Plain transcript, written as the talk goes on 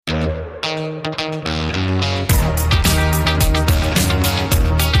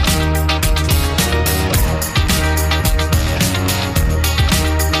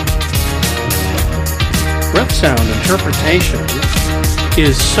sound interpretation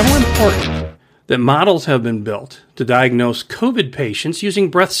is so important that models have been built to diagnose COVID patients using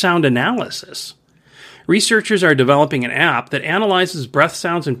breath sound analysis. Researchers are developing an app that analyzes breath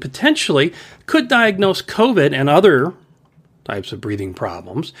sounds and potentially could diagnose COVID and other types of breathing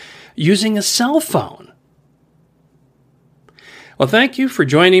problems using a cell phone. Well, thank you for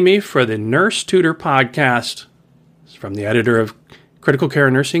joining me for the Nurse Tutor podcast. It's from the editor of Critical Care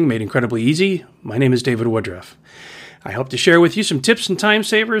Nursing Made Incredibly Easy. My name is David Woodruff. I hope to share with you some tips and time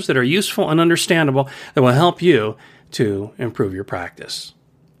savers that are useful and understandable that will help you to improve your practice.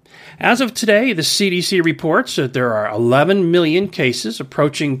 As of today, the CDC reports that there are 11 million cases,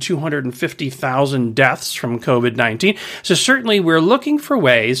 approaching 250,000 deaths from COVID-19. So certainly we're looking for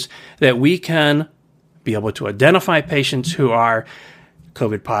ways that we can be able to identify patients who are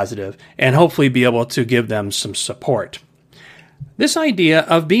COVID positive and hopefully be able to give them some support. This idea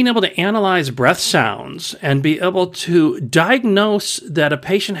of being able to analyze breath sounds and be able to diagnose that a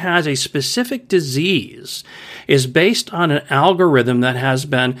patient has a specific disease is based on an algorithm that has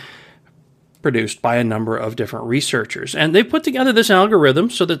been produced by a number of different researchers. And they put together this algorithm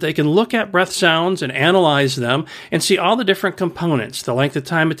so that they can look at breath sounds and analyze them and see all the different components, the length of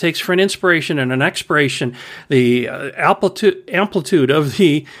time it takes for an inspiration and an expiration, the amplitude of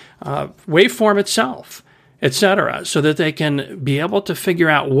the waveform itself, etc., so that they can be able to figure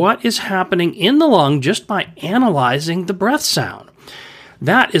out what is happening in the lung just by analyzing the breath sound.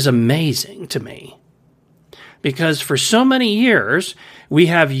 That is amazing to me, because for so many years, we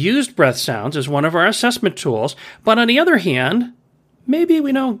have used breath sounds as one of our assessment tools, but on the other hand, maybe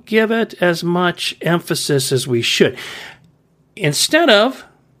we don't give it as much emphasis as we should. Instead of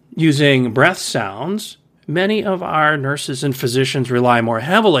using breath sounds, many of our nurses and physicians rely more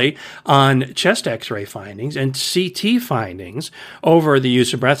heavily on chest x-ray findings and CT findings over the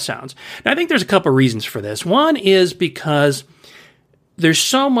use of breath sounds. Now, I think there's a couple of reasons for this. One is because there's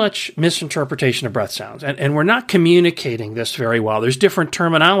so much misinterpretation of breath sounds, and we're not communicating this very well. There's different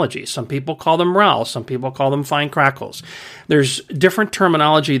terminology. Some people call them rowels. Some people call them fine crackles. There's different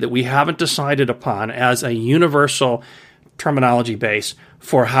terminology that we haven't decided upon as a universal terminology base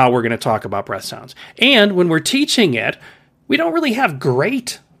for how we're going to talk about breath sounds. And when we're teaching it, we don't really have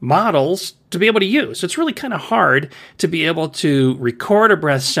great models to be able to use. It's really kind of hard to be able to record a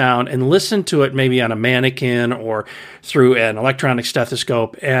breath sound and listen to it maybe on a mannequin or through an electronic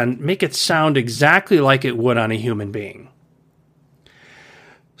stethoscope and make it sound exactly like it would on a human being.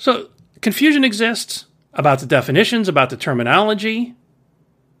 So confusion exists about the definitions, about the terminology.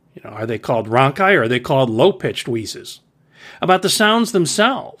 Are they called rhonchi or are they called low-pitched wheezes? About the sounds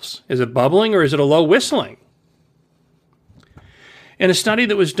themselves. Is it bubbling or is it a low whistling? In a study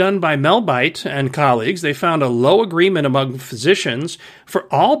that was done by Melbite and colleagues, they found a low agreement among physicians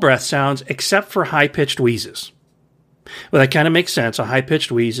for all breath sounds except for high-pitched wheezes. Well, that kind of makes sense. A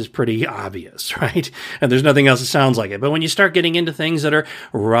high-pitched wheeze is pretty obvious, right? And there's nothing else that sounds like it. But when you start getting into things that are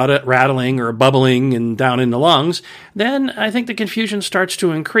rattling or bubbling and down in the lungs, then I think the confusion starts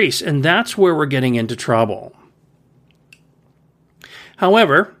to increase, and that's where we're getting into trouble.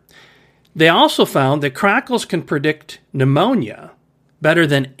 However, they also found that crackles can predict pneumonia better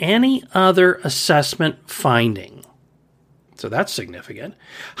than any other assessment finding. So that's significant.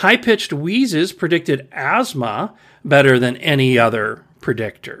 High-pitched wheezes predicted asthma better than any other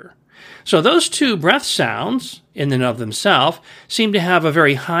predictor. So those two breath sounds, in and of themselves, seem to have a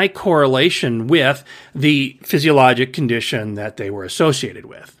very high correlation with the physiologic condition that they were associated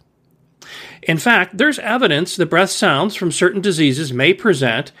with. In fact, there's evidence that breath sounds from certain diseases may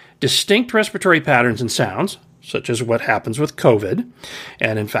present distinct respiratory patterns and sounds, such as what happens with COVID,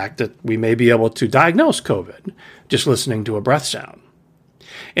 and in fact that we may be able to diagnose COVID just listening to a breath sound.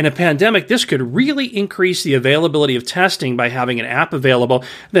 In a pandemic, this could really increase the availability of testing by having an app available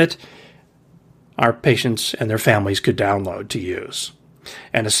that our patients and their families could download to use.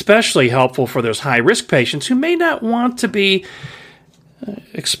 And especially helpful for those high-risk patients who may not want to be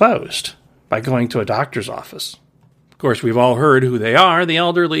exposed by going to a doctor's office. Of course, we've all heard who they are, the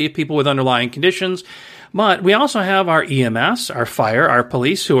elderly, people with underlying conditions, but we also have our EMS, our fire, our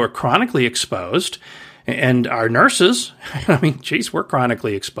police who are chronically exposed, and our nurses. We're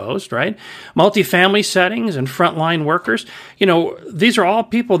chronically exposed, right? Multifamily settings and frontline workers. These are all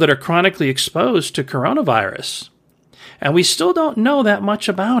people that are chronically exposed to coronavirus, and we still don't know that much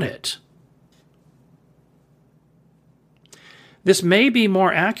about it. This may be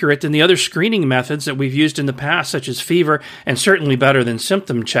more accurate than the other screening methods that we've used in the past, such as fever, and certainly better than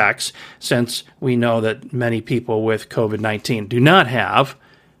symptom checks, since we know that many people with COVID-19 do not have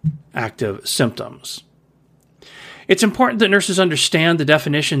active symptoms. It's important that nurses understand the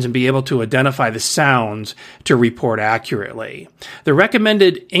definitions and be able to identify the sounds to report accurately. The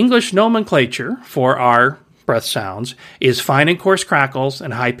recommended English nomenclature for our breath sounds is fine and coarse crackles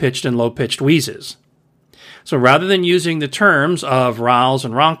and high-pitched and low-pitched wheezes. So rather than using the terms of rales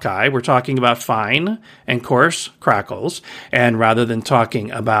and ronchi, we're talking about fine and coarse crackles, and rather than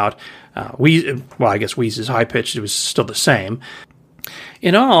talking about wheezes, high-pitched, it was still the same.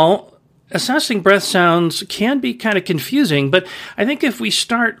 In all, assessing breath sounds can be kind of confusing, but I think if we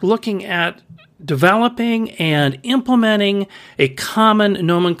start looking at developing and implementing a common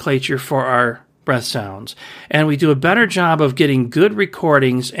nomenclature for our breath sounds, and we do a better job of getting good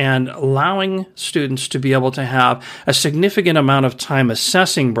recordings and allowing students to be able to have a significant amount of time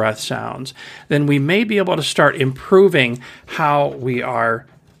assessing breath sounds, then we may be able to start improving how we are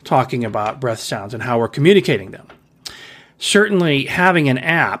talking about breath sounds and how we're communicating them. Certainly, having an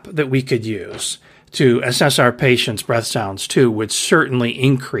app that we could use to assess our patients' breath sounds too would certainly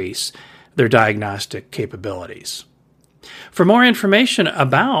increase their diagnostic capabilities. For more information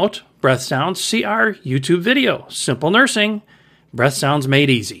about breath sounds, see our YouTube video, Simple Nursing, Breath Sounds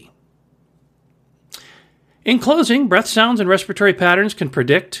Made Easy. In closing, breath sounds and respiratory patterns can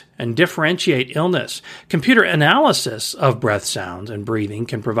predict and differentiate illness. Computer analysis of breath sounds and breathing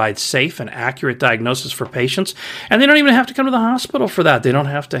can provide safe and accurate diagnosis for patients, and they don't even have to come to the hospital for that. They don't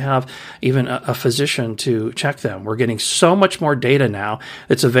have to have even a physician to check them. We're getting so much more data now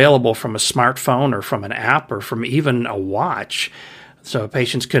that's available from a smartphone or from an app or from even a watch, so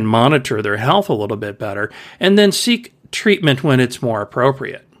patients can monitor their health a little bit better and then seek treatment when it's more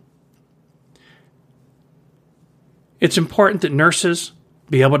appropriate. It's important that nurses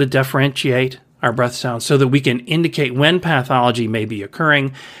be able to differentiate our breath sounds so that we can indicate when pathology may be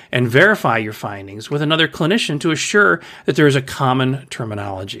occurring and verify your findings with another clinician to assure that there is a common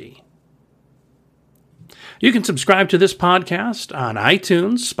terminology. You can subscribe to this podcast on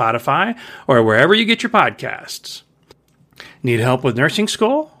iTunes, Spotify, or wherever you get your podcasts. Need help with nursing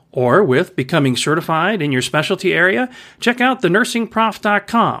school or with becoming certified in your specialty area? Check out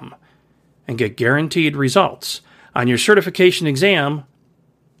thenursingprof.com and get guaranteed results on your certification exam.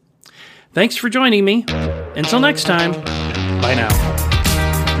 Thanks for joining me. Until next time, bye now.